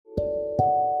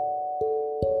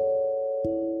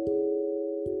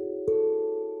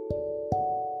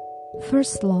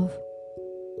First Love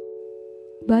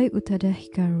by Utada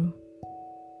Hikaru.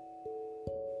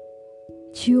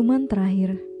 Ciuman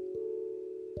terakhir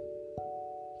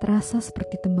terasa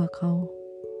seperti tembakau.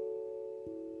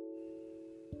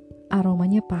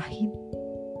 Aromanya pahit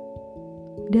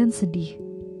dan sedih.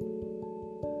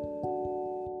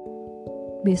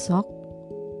 Besok,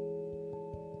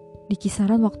 di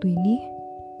kisaran waktu ini,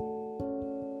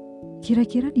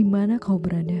 kira-kira di mana kau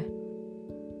berada?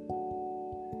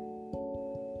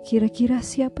 Kira-kira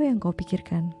siapa yang kau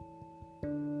pikirkan?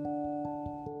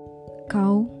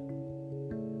 Kau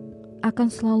akan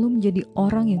selalu menjadi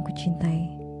orang yang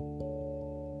kucintai.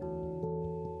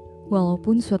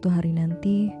 Walaupun suatu hari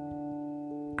nanti,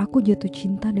 aku jatuh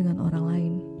cinta dengan orang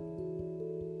lain.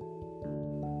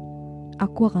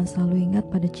 Aku akan selalu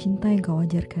ingat pada cinta yang kau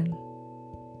ajarkan.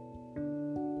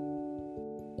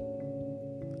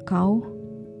 Kau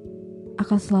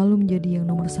akan selalu menjadi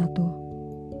yang nomor satu.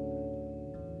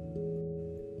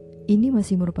 Ini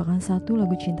masih merupakan satu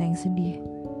lagu cinta yang sedih.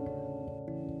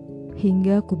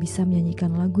 Hingga aku bisa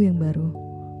menyanyikan lagu yang baru.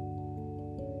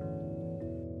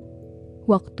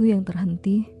 Waktu yang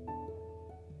terhenti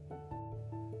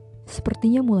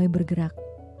sepertinya mulai bergerak.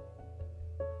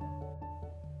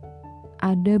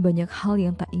 Ada banyak hal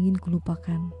yang tak ingin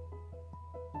kulupakan.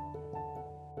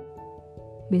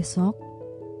 Besok,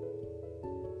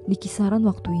 di kisaran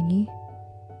waktu ini,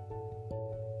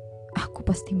 aku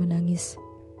pasti menangis.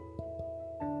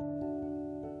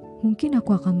 Mungkin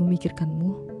aku akan memikirkanmu.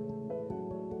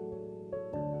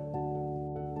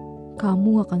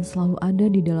 Kamu akan selalu ada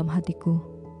di dalam hatiku.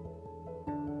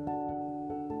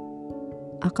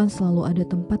 Akan selalu ada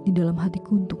tempat di dalam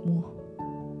hatiku untukmu.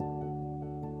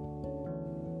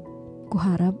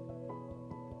 Kuharap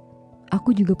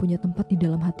aku juga punya tempat di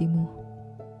dalam hatimu.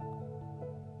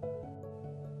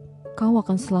 Kau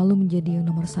akan selalu menjadi yang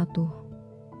nomor satu.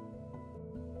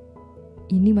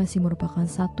 Ini masih merupakan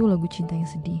satu lagu cinta yang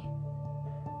sedih.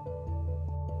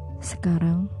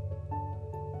 Sekarang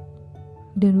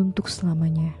dan untuk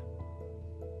selamanya.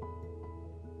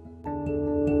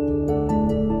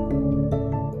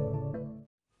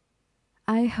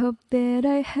 I hope that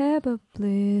I have a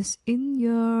place in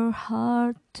your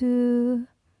heart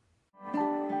too.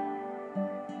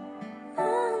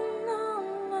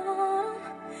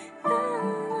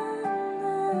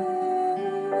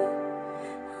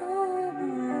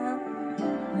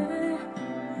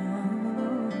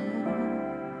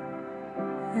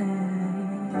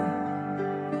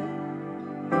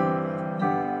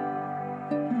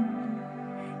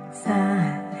最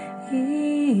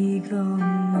後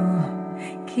の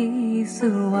キス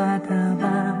はタ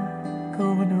バ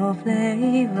コのフレ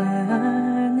ーバ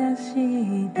ーが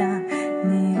した苦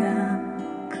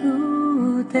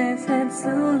くて切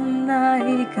な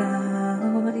い香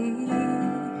り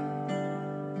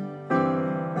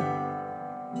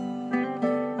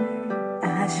明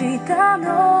日の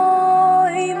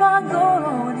今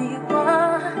頃には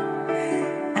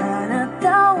あな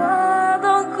たはど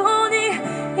こに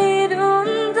いるん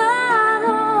だろ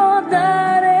う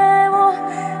誰を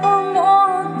思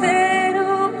ってる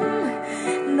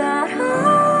んだろう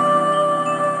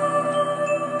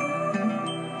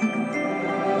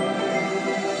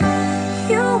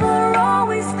You were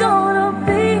always gonna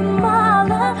be my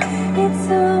love いつ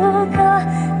か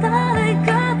誰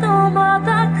かとま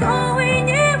た恋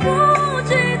に落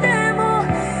ちても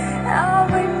I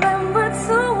remember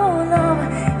true love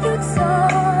You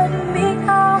taught me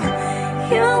how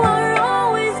You are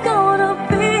always gonna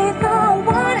be the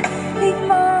one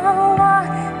今は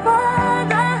ま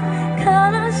だ悲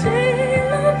しい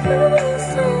Love you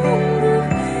song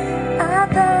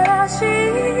新し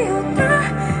い歌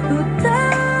歌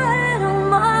える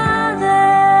まで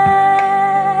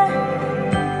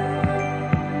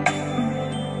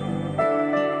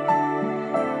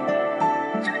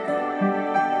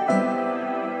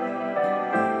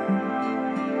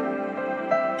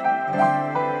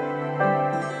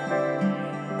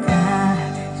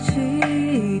立ち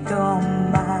止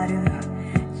まる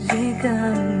時間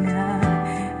が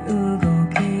動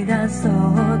き出そう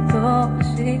と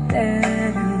して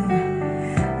る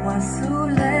忘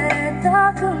れ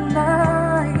たくな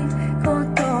いこ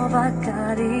とばか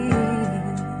り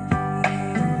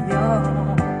よ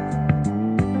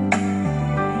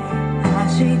明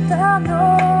日の